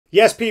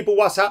Yes, people,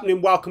 what's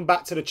happening? Welcome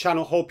back to the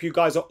channel. Hope you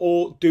guys are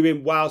all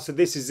doing well. So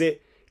this is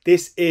it.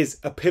 This is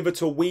a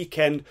pivotal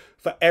weekend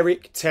for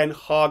Erik Ten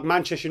Hag.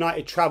 Manchester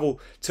United travel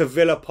to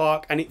Villa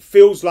Park, and it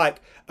feels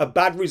like a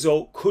bad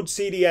result could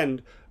see the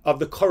end of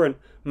the current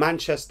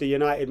Manchester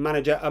United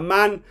manager, a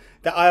man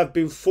that I have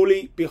been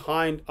fully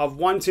behind. I've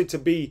wanted to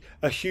be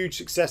a huge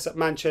success at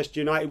Manchester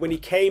United. When he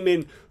came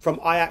in from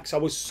Ajax, I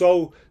was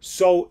so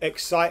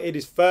excited.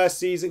 His first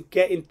season,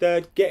 getting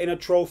third, getting a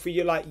trophy,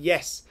 you're like,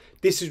 yes,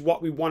 this is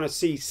what we want to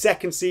see.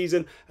 Second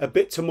season, a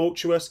bit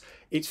tumultuous.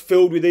 It's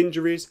filled with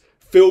injuries,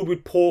 filled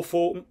with poor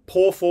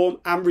form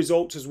and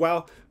results as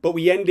well. But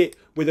we end it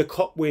with a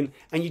cup win,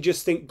 and you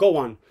just think, go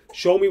on,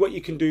 show me what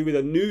you can do with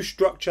a new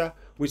structure,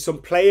 with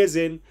some players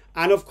in,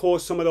 and of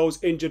course some of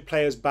those injured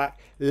players back.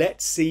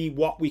 Let's see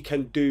what we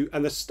can do.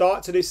 And the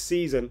start to this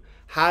season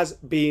has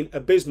been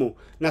abysmal.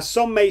 Now,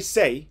 some may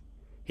say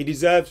he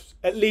deserves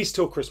at least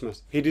till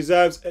Christmas. He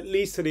deserves at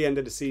least to the end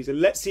of the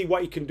season. Let's see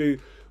what he can do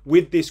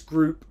with this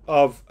group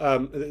of,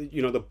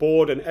 the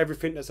board and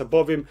everything that's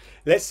above him.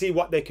 Let's see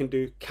what they can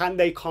do. Can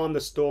they calm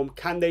the storm?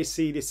 Can they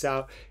see this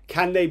out?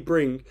 Can they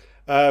bring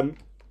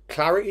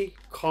clarity,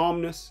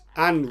 calmness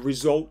and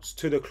results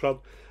to the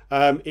club?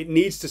 It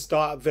needs to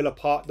start at Villa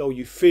Park, though,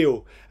 you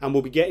feel, and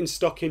we'll be getting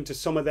stuck into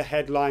some of the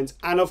headlines.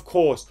 And of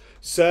course,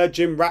 Sir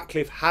Jim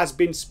Ratcliffe has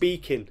been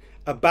speaking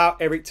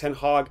about Erik Ten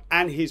Hag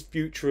and his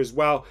future as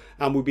well,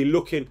 and we'll be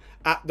looking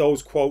at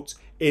those quotes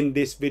in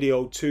this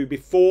video too.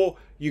 Before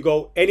you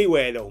go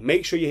anywhere though,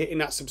 make sure you're hitting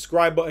that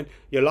subscribe button,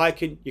 you're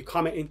liking, you're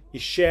commenting,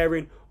 you're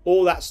sharing,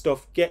 all that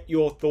stuff. Get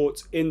your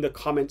thoughts in the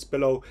comments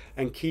below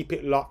and keep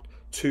it locked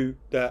to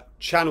the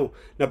channel.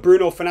 Now,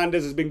 Bruno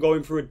Fernandes has been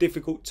going through a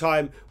difficult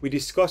time. We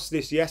discussed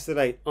this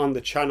yesterday on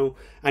the channel,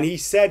 and he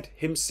said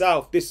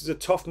himself, this is a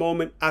tough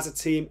moment as a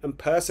team and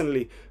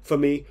personally for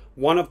me,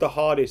 one of the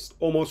hardest.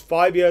 Almost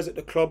 5 years at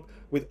the club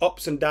with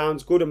ups and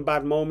downs, good and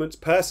bad moments.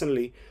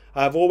 Personally,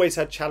 I have always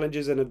had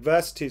challenges and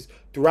adversities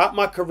throughout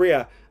my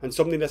career, and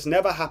something that's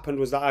never happened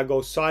was that I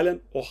go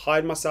silent or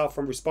hide myself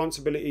from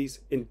responsibilities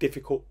in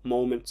difficult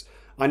moments.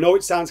 I know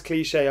it sounds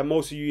cliche and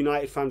most of you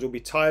United fans will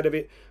be tired of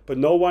it, but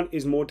no one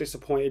is more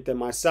disappointed than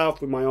myself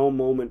with my own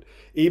moment.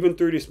 Even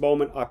through this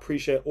moment, I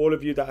appreciate all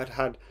of you that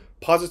had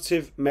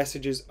positive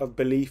messages of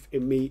belief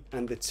in me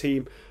and the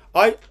team.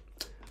 I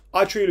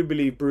truly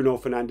believe Bruno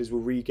Fernandes will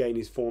regain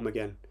his form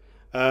again.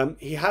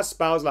 He has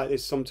spells like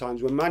this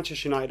sometimes when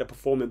Manchester United are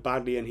performing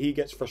badly and he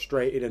gets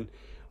frustrated and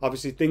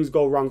obviously things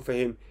go wrong for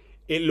him.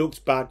 It looks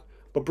bad.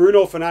 But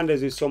Bruno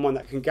Fernandes is someone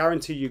that can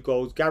guarantee you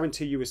goals,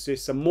 guarantee you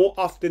assists, and more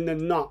often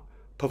than not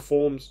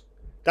performs.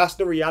 That's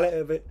the reality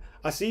of it.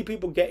 I see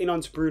people getting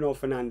onto Bruno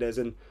Fernandes,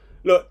 and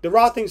look, there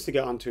are things to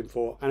get onto him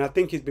for, and I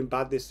think he's been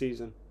bad this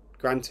season,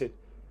 granted.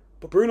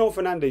 But Bruno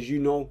Fernandes, you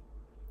know,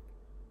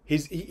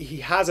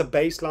 he has a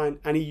baseline,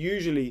 and he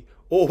usually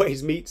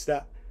always meets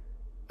that.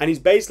 And his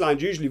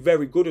baseline's usually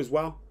very good as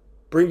well.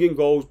 Bringing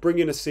goals,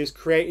 bringing assists,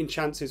 creating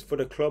chances for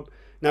the club.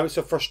 Now, it's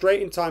a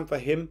frustrating time for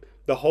him,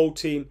 the whole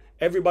team,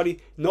 everybody.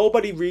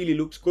 Nobody really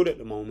looks good at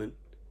the moment.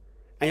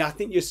 And I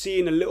think you're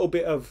seeing a little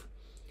bit of,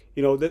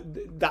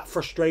 that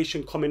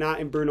frustration coming out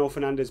in Bruno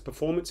Fernandes'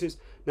 performances.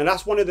 Now,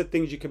 that's one of the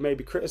things you can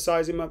maybe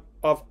criticise him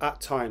of at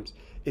times,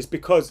 is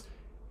because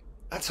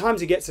at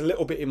times he gets a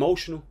little bit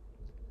emotional,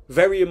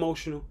 very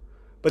emotional.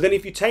 But then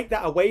if you take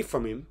that away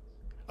from him,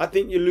 I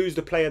think you lose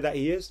the player that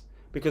he is,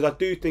 because I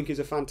do think he's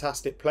a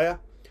fantastic player.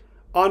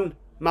 On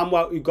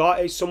Manuel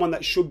Ugarte, someone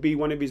that should be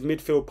one of his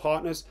midfield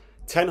partners,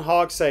 Ten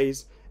Hag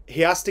says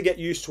he has to get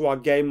used to our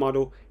game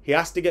model. He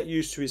has to get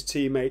used to his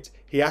teammates.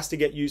 He has to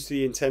get used to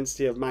the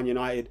intensity of Man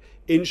United.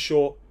 In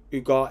short,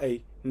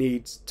 Ugarte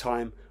needs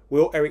time.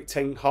 Will Erik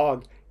Ten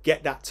Hag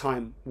get that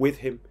time with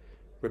him?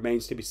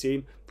 Remains to be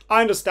seen.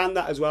 I understand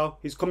that as well.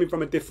 He's coming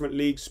from a different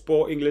league,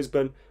 Sporting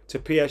Lisbon to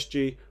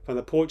PSG, from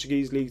the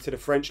Portuguese league to the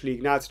French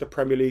league, now to the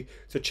Premier League.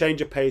 It's a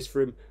change of pace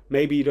for him.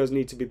 Maybe he does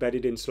need to be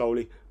bedded in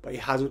slowly, but he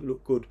hasn't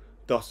looked good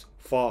thus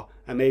far.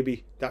 And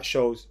maybe that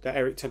shows that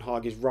Erik Ten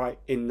Hag is right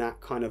in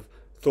that kind of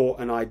thought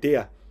and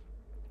idea.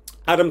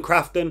 Adam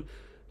Crafton,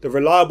 the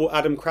reliable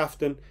Adam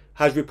Crafton,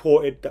 has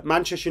reported that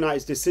Manchester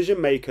United's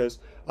decision makers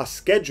are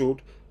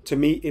scheduled to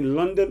meet in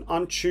London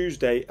on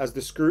Tuesday as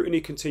the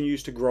scrutiny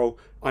continues to grow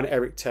on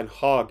Erik Ten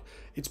Hag.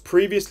 It's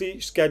previously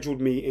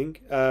scheduled meeting.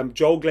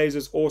 Joe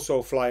Glazer's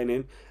also flying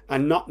in,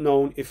 and not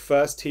known if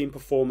first team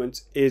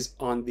performance is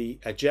on the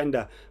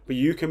agenda. But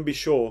you can be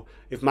sure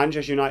if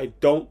Manchester United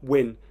don't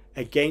win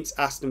against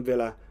Aston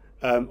Villa,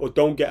 or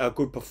don't get a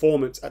good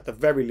performance at the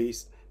very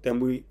least, then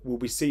we will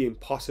be seeing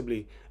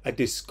possibly a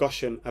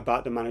discussion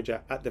about the manager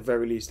at the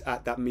very least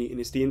at that meeting.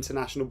 It's the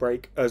international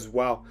break as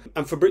well.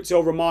 And Fabrizio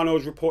Romano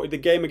has reported the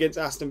game against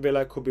Aston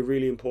Villa could be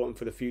really important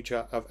for the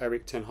future of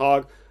Erik Ten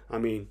Hag. I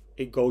mean,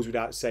 it goes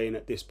without saying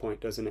at this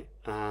point, doesn't it?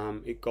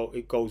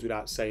 It goes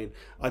without saying.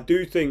 I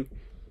do think,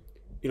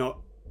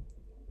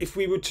 if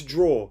we were to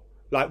draw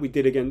like we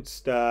did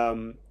against,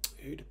 who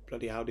the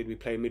bloody hell did we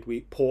play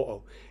midweek?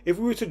 Porto. If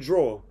we were to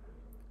draw,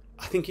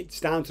 I think it's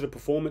down to the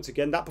performance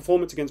again. That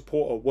performance against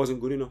Porto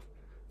wasn't good enough.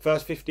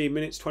 First 15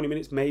 minutes, 20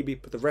 minutes maybe,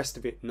 but the rest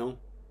of it, no.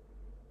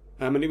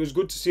 And it was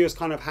good to see us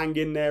kind of hang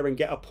in there and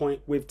get a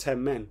point with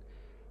 10 men.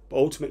 But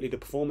ultimately, the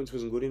performance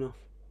wasn't good enough.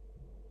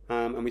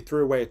 And we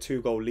threw away a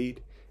 2-goal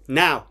lead.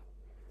 Now,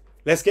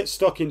 let's get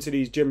stuck into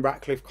these Jim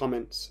Ratcliffe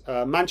comments.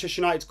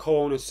 Manchester United's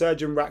co-owner, Sir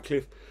Jim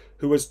Ratcliffe,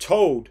 who was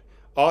told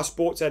our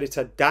sports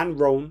editor, Dan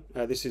Roan,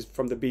 this is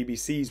from the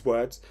BBC's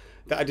words,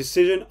 that a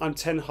decision on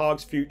Ten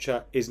Hag's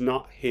future is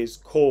not his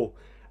call.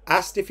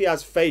 Asked if he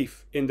has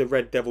faith in the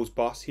Red Devils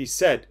boss, he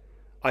said,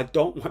 "I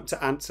don't want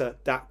to answer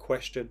that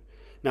question."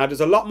 Now,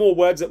 there's a lot more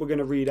words that we're going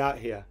to read out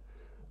here,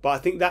 but I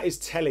think that is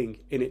telling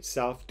in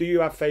itself. Do you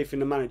have faith in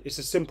the manager? It's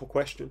a simple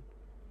question.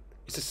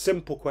 It's a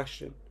simple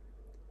question.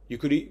 You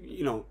could,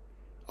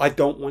 I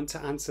don't want to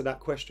answer that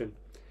question.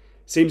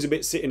 Seems a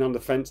bit sitting on the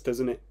fence,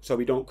 doesn't it? So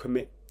he don't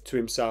commit to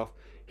himself.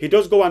 He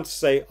does go on to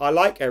say, "I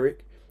like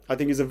Erik. I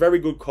think he's a very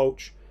good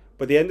coach.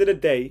 But at the end of the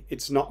day,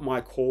 it's not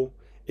my call.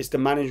 It's the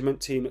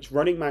management team that's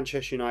running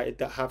Manchester United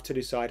that have to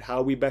decide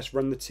how we best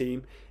run the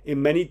team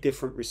in many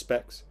different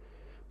respects.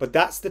 But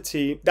that's the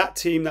team. That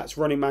team that's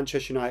running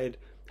Manchester United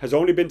has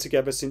only been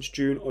together since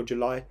June or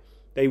July.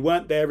 They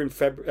weren't there in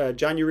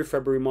January,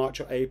 February, March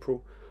or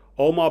April.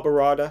 Omar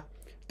Barada,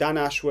 Dan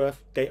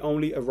Ashworth, they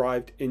only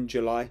arrived in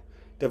July.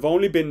 They've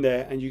only been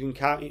there, and you can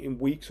count it in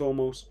weeks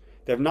almost.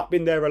 They've not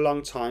been there a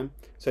long time,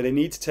 so they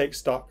need to take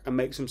stock and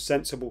make some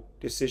sensible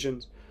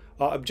decisions.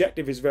 Our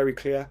objective is very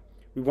clear.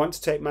 We want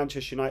to take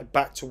Manchester United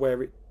back to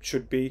where it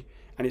should be,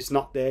 and it's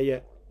not there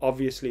yet.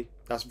 Obviously,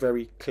 that's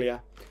very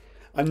clear."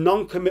 A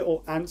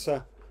non-committal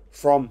answer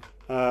from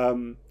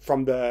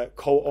the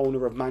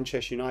co-owner of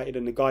Manchester United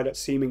and the guy that's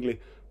seemingly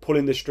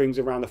pulling the strings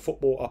around the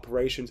football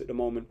operations at the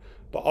moment.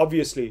 But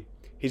obviously,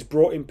 he's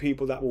brought in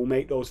people that will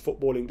make those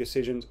footballing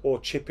decisions or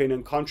chip in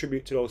and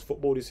contribute to those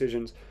football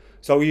decisions.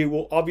 So he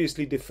will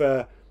obviously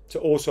defer to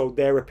also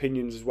their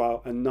opinions as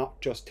well and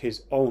not just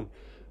his own.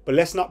 But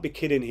let's not be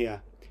kidding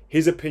here.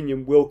 His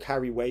opinion will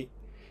carry weight.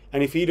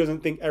 And if he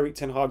doesn't think Erik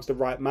Ten Hag's the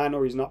right man,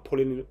 or he's not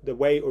pulling the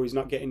weight, or he's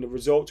not getting the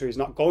results, or he's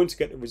not going to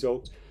get the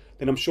results,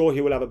 then I'm sure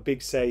he will have a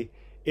big say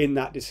in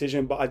that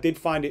decision. But I did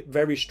find it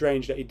very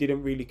strange that he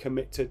didn't really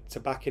commit to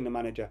backing the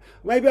manager.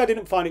 Maybe I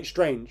didn't find it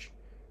strange.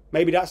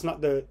 Maybe that's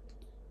not the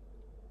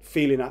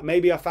feeling that.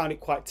 Maybe I found it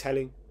quite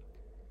telling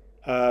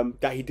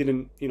that he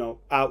didn't,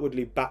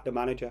 outwardly back the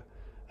manager.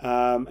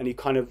 And he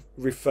kind of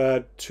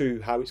referred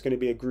to how it's going to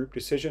be a group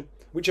decision,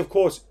 which of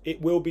course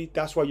it will be.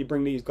 That's why you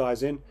bring these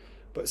guys in.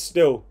 But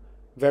still,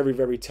 very,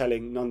 very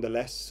telling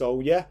nonetheless.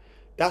 So yeah,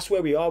 that's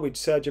where we are with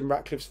Sir Jim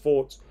Ratcliffe's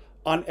thoughts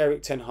on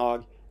Erik Ten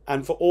Hag.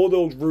 And for all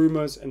those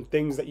rumours and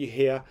things that you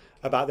hear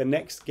about the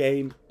next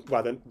game,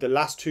 well, the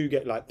last two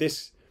like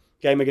this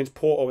game against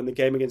Porto and the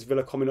game against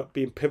Villa coming up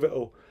being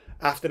pivotal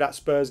after that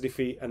Spurs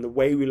defeat and the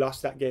way we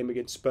lost that game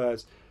against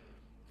Spurs,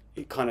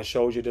 it kind of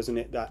shows you, doesn't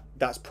it, that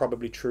that's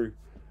probably true.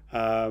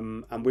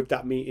 And with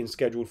that meeting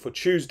scheduled for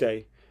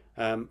Tuesday,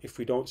 if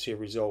we don't see a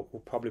result, we'll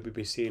probably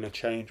be seeing a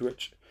change,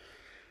 which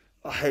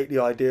I hate the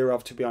idea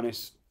of, to be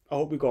honest. I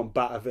hope we go and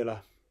batter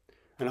Villa.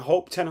 And I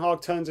hope Ten Hag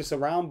turns this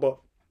around. But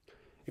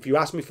if you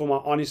ask me for my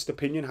honest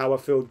opinion, how I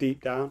feel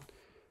deep down,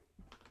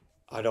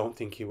 I don't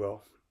think he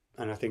will.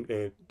 And I think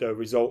the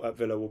result at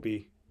Villa will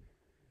be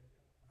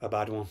a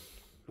bad one,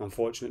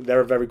 unfortunately. They're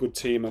a very good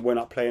team and we're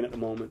not playing at the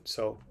moment.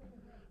 So,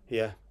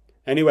 yeah.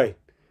 Anyway,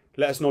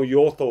 let us know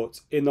your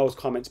thoughts in those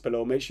comments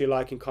below. Make sure you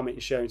like and comment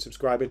and share and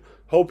subscribing.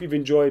 Hope you've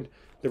enjoyed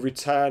the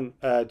return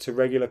to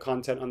regular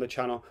content on the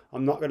channel.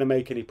 I'm not going to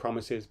make any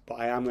promises, but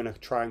I am going to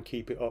try and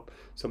keep it up.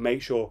 So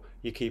make sure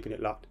you're keeping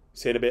it locked.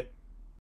 See you in a bit.